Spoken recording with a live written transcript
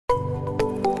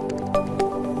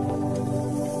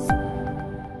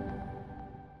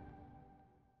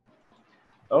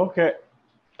Okay,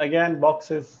 again,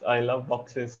 boxes. I love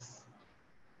boxes.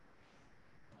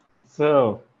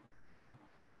 So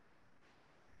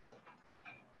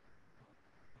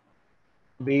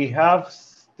we have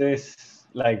this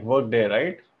like Workday,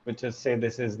 right? Which is say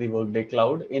this is the Workday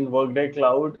Cloud. In Workday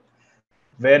Cloud,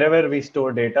 wherever we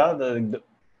store data, the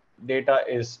data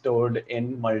is stored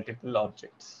in multiple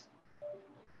objects.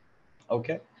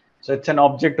 Okay, so it's an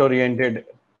object-oriented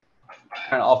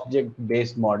and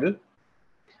object-based model.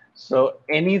 So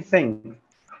anything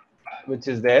which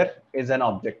is there is an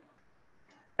object.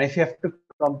 And if you have to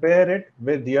compare it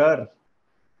with your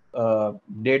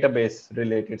database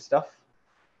related stuff,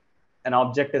 an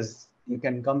object is, you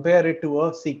can compare it to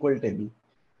a SQL table.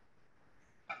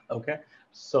 Okay.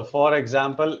 So for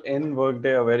example, in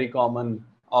Workday, a very common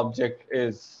object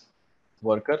is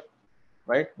worker,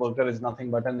 right? Worker is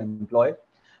nothing but an employee.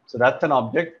 So that's an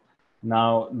object.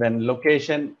 Now, then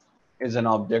location is an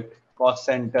object. Cost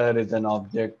center is an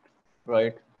object,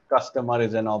 right? Customer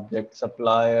is an object.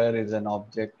 Supplier is an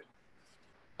object.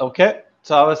 Okay.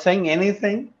 So I was saying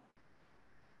anything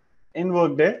in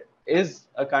Workday is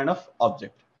a kind of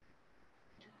object.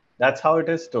 That's how it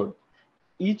is stored.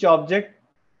 Each object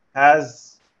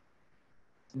has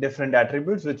different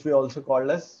attributes, which we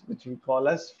call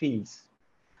as fields.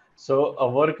 So a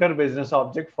worker business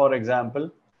object, for example,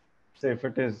 say if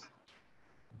it is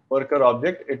worker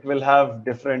object, it will have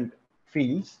different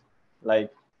fields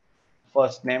like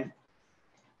first name,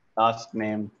 last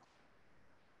name,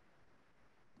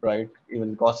 right?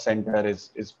 Even cost center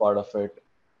is part of it.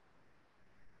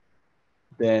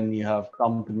 Then you have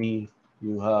company,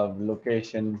 you have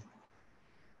location,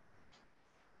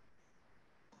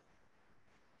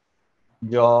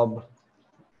 job,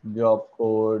 job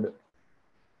code,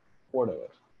 whatever.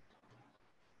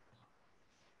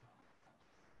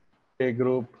 Pay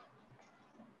group,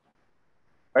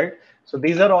 right? So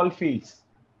these are all fields.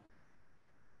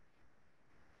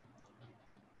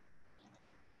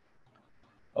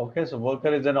 Okay, so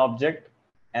worker is an object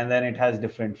and then it has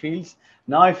different fields.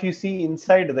 Now, if you see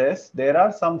inside this, there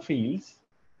are some fields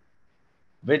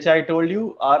which I told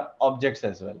you are objects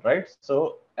as well, right?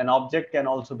 So an object can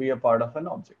also be a part of an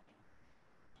object,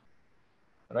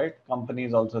 right? Company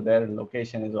is also there,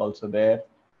 location is also there.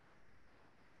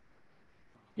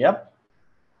 Yep.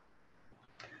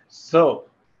 So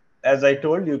as I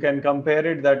told, you can compare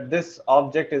it that this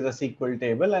object is a SQL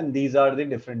table and these are the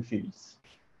different fields.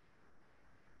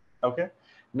 Okay.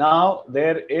 Now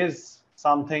there is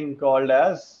something called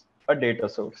as a data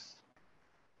source,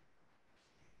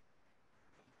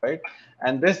 right?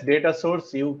 And this data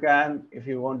source, you can, if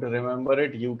you want to remember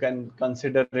it, you can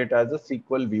consider it as a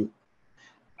SQL view.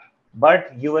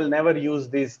 But you will never use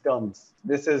these terms.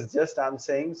 This is just I'm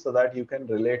saying so that you can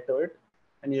relate to it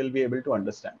and you'll be able to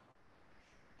understand,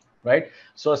 right?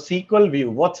 So a SQL view,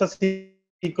 what's a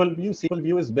SQL view? SQL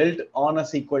view is built on a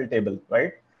SQL table,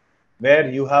 right? Where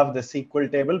you have the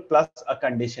SQL table plus a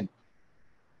condition.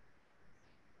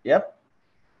 Yep.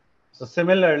 So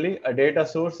similarly, a data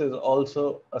source is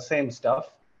also a same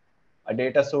stuff. A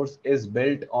data source is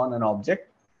built on an object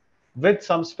with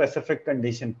some specific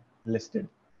condition listed,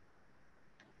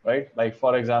 right? Like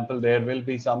for example, there will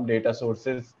be some data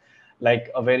sources,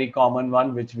 like a very common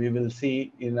one, which we will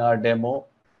see in our demo.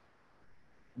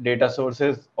 Data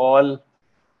sources, all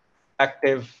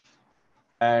active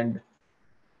and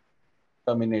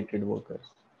terminated workers,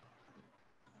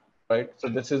 right? So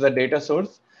this is a data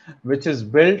source which is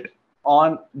built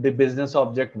on the business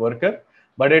object worker,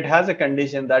 but it has a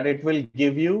condition that it will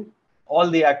give you all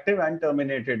the active and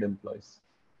terminated employees.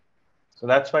 So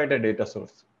that's why it's a data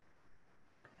source.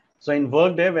 So in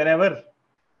Workday,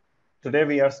 today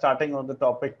we are starting on the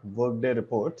topic Workday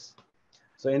reports.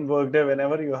 So in Workday,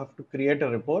 whenever you have to create a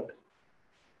report,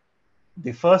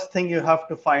 the first thing you have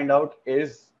to find out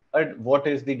is what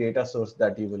is the data source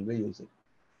that you will be using.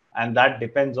 And that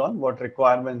depends on what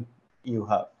requirement you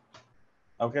have.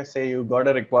 Okay, say you got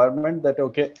a requirement that,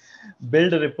 okay,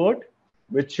 build a report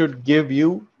which should give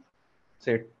you,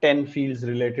 say, 10 fields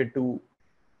related to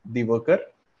the worker,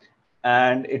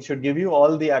 and it should give you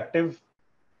all the active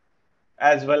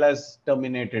as well as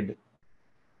terminated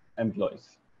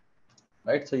employees,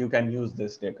 right? So you can use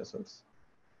this data source.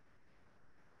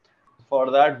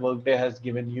 For that, Workday has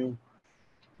given you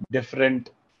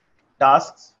different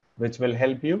tasks which will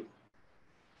help you.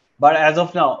 But as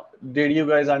of now, did you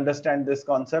guys understand this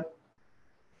concept?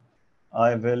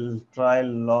 I will try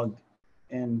log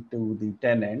into the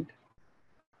tenant,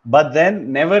 but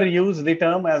then never use the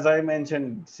term, as I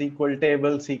mentioned, SQL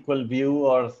table, SQL view,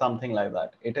 or something like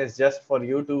that. It is just for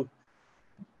you to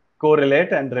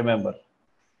correlate and remember.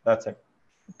 That's it.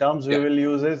 Terms we will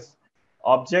use is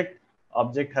Object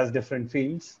has different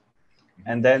fields.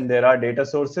 And then there are data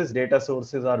sources. Data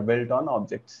sources are built on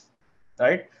objects,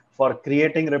 right? For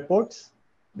creating reports,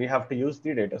 we have to use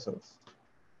the data source.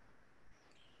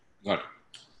 Got it.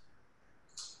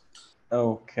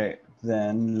 Okay,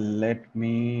 then let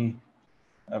me,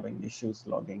 having issues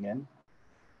logging in.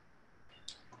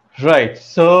 Right,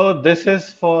 so this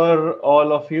is for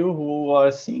all of you who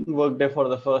are seeing Workday for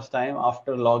the first time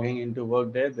after logging into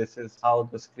Workday. This is how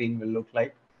the screen will look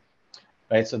like,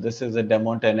 right? So this is a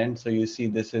demo tenant. So you see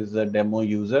this is a demo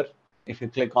user. If you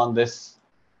click on this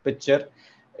picture,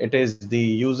 it is the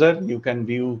user. You can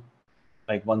view,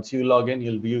 like once you log in,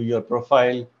 you'll view your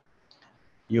profile.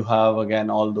 You have again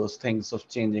all those things of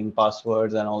changing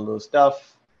passwords and all those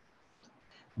stuff.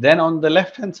 Then on the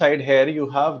left hand side here, you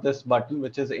have this button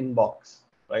which is inbox,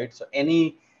 right? So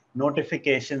any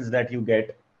notifications that you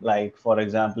get, like for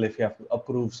example, if you have to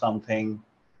approve something,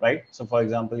 right? So for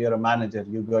example, you're a manager,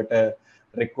 you got a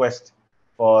request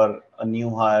for a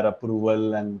new hire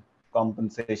approval and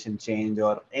compensation change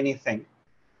or anything,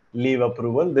 leave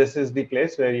approval. This is the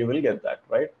place where you will get that,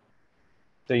 right?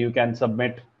 So you can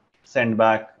submit, send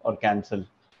back, or cancel.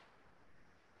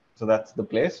 So that's the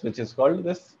place which is called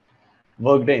this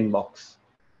Workday inbox.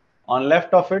 On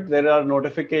left of it, there are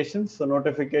notifications. So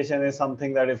notification is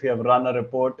something that if you have run a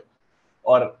report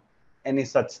or any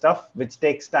such stuff, which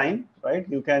takes time, right?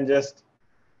 You can just,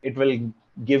 it will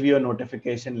give you a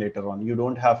notification later on. You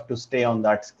don't have to stay on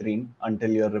that screen until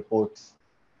your reports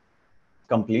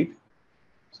complete.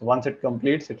 So once it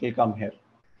completes, it will come here.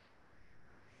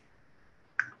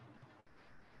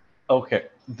 Okay,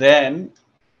 then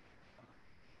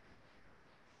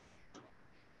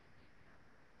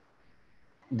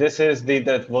this is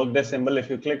the Workday symbol. If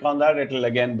you click on that, it will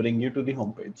again bring you to the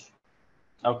home page.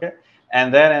 Okay,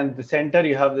 and then in the center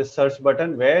you have this search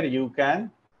button where you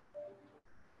can,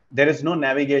 there is no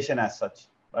navigation as such,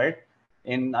 right?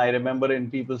 I remember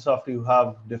in PeopleSoft you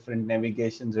have different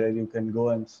navigations where you can go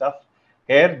and stuff.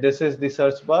 Here this is the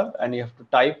search bar and you have to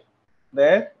type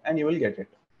there and you will get it,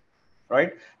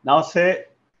 right? Now say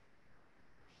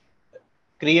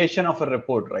creation of a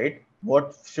report, right?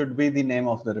 What should be the name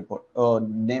of the report or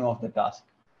name of the task?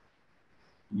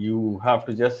 You have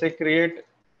to just say create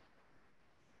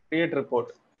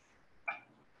report.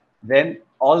 Then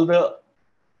all the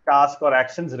task or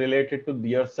actions related to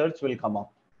your search will come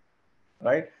up,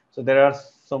 right? So there are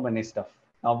so many stuff.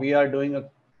 Now we are doing a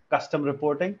custom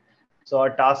reporting. So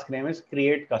our task name is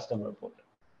create custom report.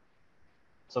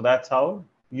 So that's how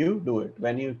you do it.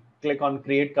 When you click on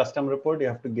create custom report, you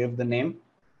have to give the name.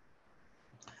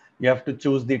 You have to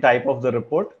choose the type of the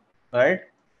report, right?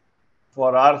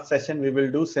 For our session, we will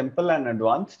do simple and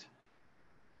advanced,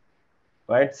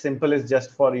 right? Simple is just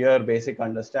for your basic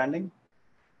understanding,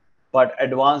 but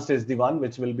advanced is the one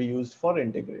which will be used for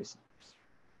integration.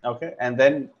 Okay, and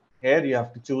then here you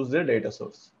have to choose the data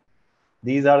source.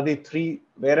 These are the three,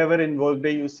 wherever in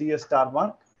Workday you see a star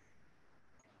mark,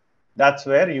 that's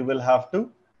where you will have to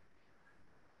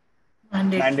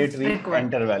mandatory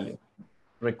enter value,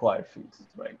 required fields,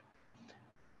 right?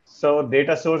 So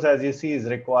data source, as you see, is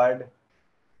required.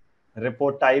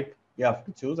 Report type, you have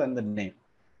to choose, and the name.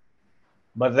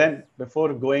 But then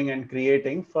before going and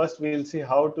creating, first we'll see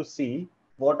how to see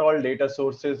what all data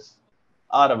sources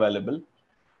are available,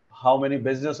 how many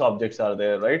business objects are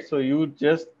there, right? So you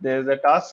just, there's a task